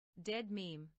Dead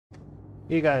meme.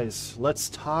 Hey guys, let's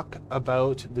talk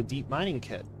about the deep mining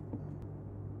kit.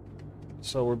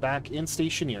 So we're back in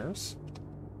Stationeers,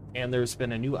 and there's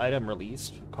been a new item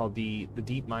released called the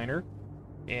deep miner,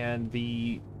 and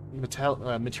the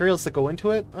materials that go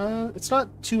into it, it's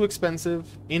not too expensive.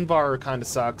 Invar kind of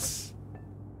sucks.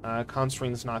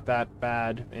 Constring's not that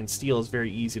bad, and steel is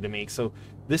very easy to make. So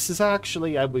this is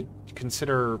actually, I would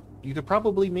consider, you could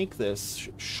probably make this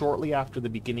shortly after the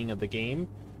beginning of the game.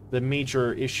 The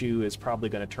major issue is probably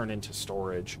going to turn into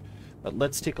storage. But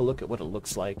let's take a look at what it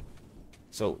looks like.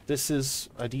 So this is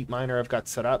a deep miner I've got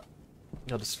set up.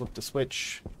 I'll just flip the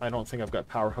switch. I don't think I've got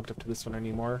power hooked up to this one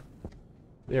anymore.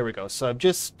 There we go. So I've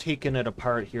just taken it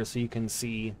apart here so you can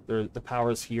see the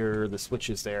power's here, the switch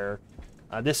is there.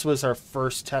 This was our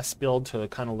first test build to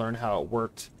kind of learn how it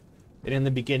worked. And in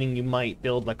the beginning you might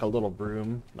build like a little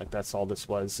room. Like that's all this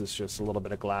was. It's just a little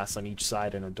bit of glass on each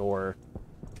side and a door.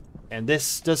 And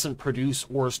this doesn't produce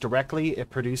ores directly, it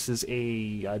produces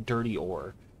a dirty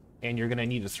ore. And you're going to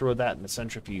need to throw that in the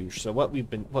centrifuge. So what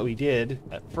we did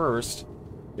at first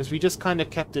is we just kind of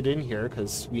kept it in here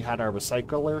because we had our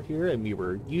recycler here and we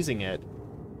were using it.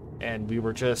 And we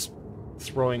were just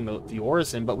throwing the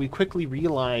ores in, but we quickly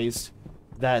realized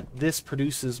that this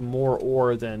produces more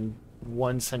ore than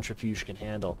one centrifuge can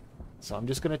handle. So I'm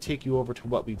just going to take you over to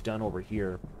what we've done over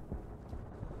here.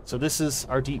 So this is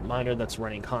our deep miner that's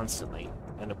running constantly.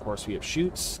 And of course we have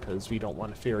chutes, because we don't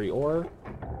want to ferry ore.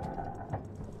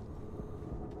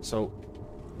 So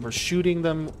we're shooting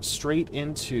them straight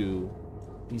into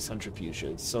these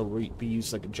centrifuges. So we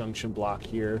use like a junction block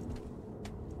here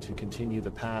to continue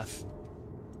the path.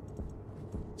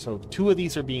 So 2 of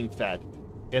these are being fed.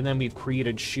 And then we've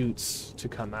created chutes to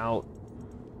come out.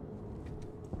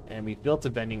 And we've built a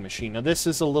vending machine. Now this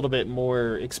is a little bit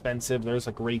more expensive. There's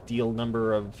a great deal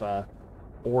number of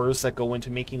ores that go into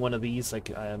making one of these.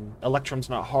 Like Electrum's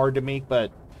not hard to make,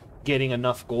 but getting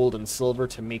enough gold and silver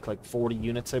to make like 40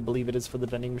 units, I believe it is, for the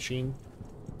vending machine.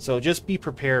 So just be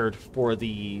prepared for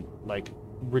the like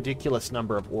ridiculous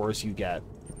number of ores you get.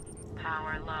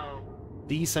 Power low.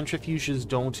 These centrifuges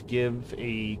don't give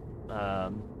a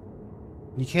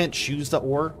you can't choose the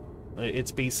ore.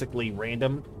 It's basically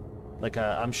random. Like,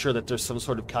 I'm sure that there's some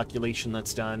sort of calculation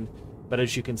that's done, but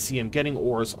as you can see, I'm getting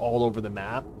ores all over the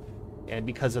map, and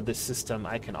because of this system,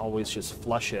 I can always just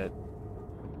flush it,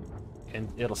 and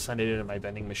it'll send it into my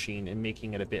vending machine, and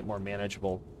making it a bit more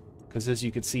manageable. Because as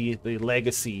you can see, the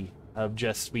legacy of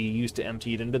just, we used to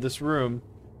empty it into this room,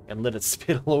 and let it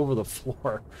spit all over the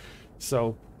floor.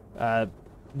 So,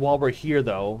 while we're here,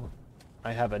 though,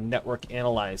 I have a network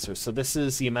analyzer. So this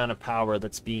is the amount of power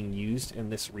that's being used in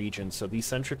this region. So these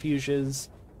centrifuges,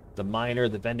 the miner,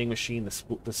 the vending machine,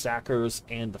 the stackers,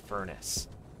 and the furnace.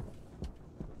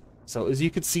 So as you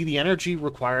can see, the energy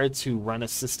required to run a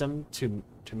system, to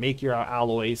make your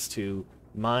alloys, to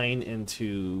mine and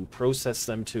to process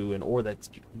them to an ore that's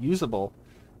usable,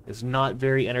 is not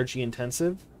very energy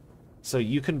intensive. So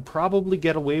you can probably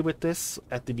get away with this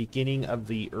at the beginning of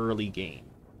the early game.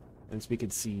 As we can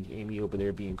see Amy over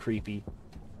there being creepy.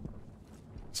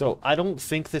 So I don't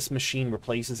think this machine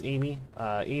replaces Amy.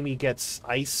 Amy gets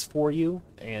ice for you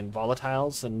and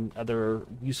volatiles and other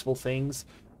useful things.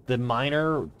 The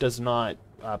miner does not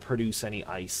produce any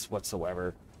ice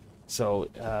whatsoever. So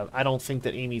I don't think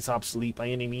that Amy's obsolete by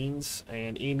any means.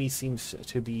 And Amy seems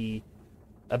to be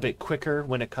a bit quicker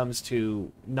when it comes to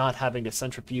not having to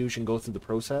centrifuge and go through the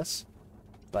process.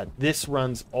 But this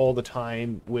runs all the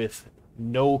time with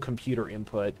no computer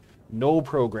input, no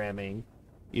programming.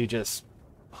 You just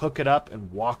hook it up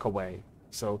and walk away.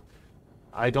 So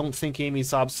I don't think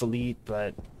Amy's obsolete,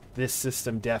 but this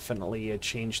system definitely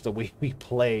changed the way we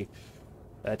play.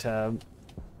 But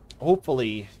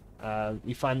hopefully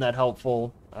you find that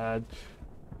helpful.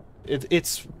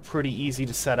 It's pretty easy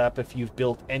to set up. If you've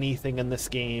built anything in this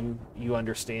game, you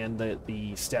understand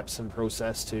the steps and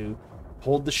process to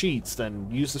hold the sheets, then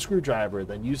use the screwdriver,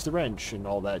 then use the wrench and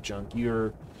all that junk.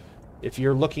 If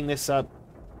you're looking this up,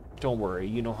 don't worry,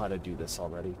 you know how to do this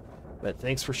already. But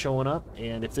thanks for showing up,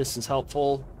 and if this is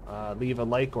helpful, leave a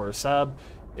like or a sub.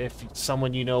 If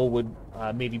someone you know would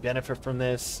maybe benefit from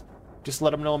this, just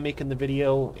let them know I'm making the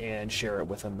video and share it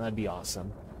with them. That'd be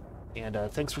awesome. And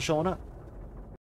thanks for showing up.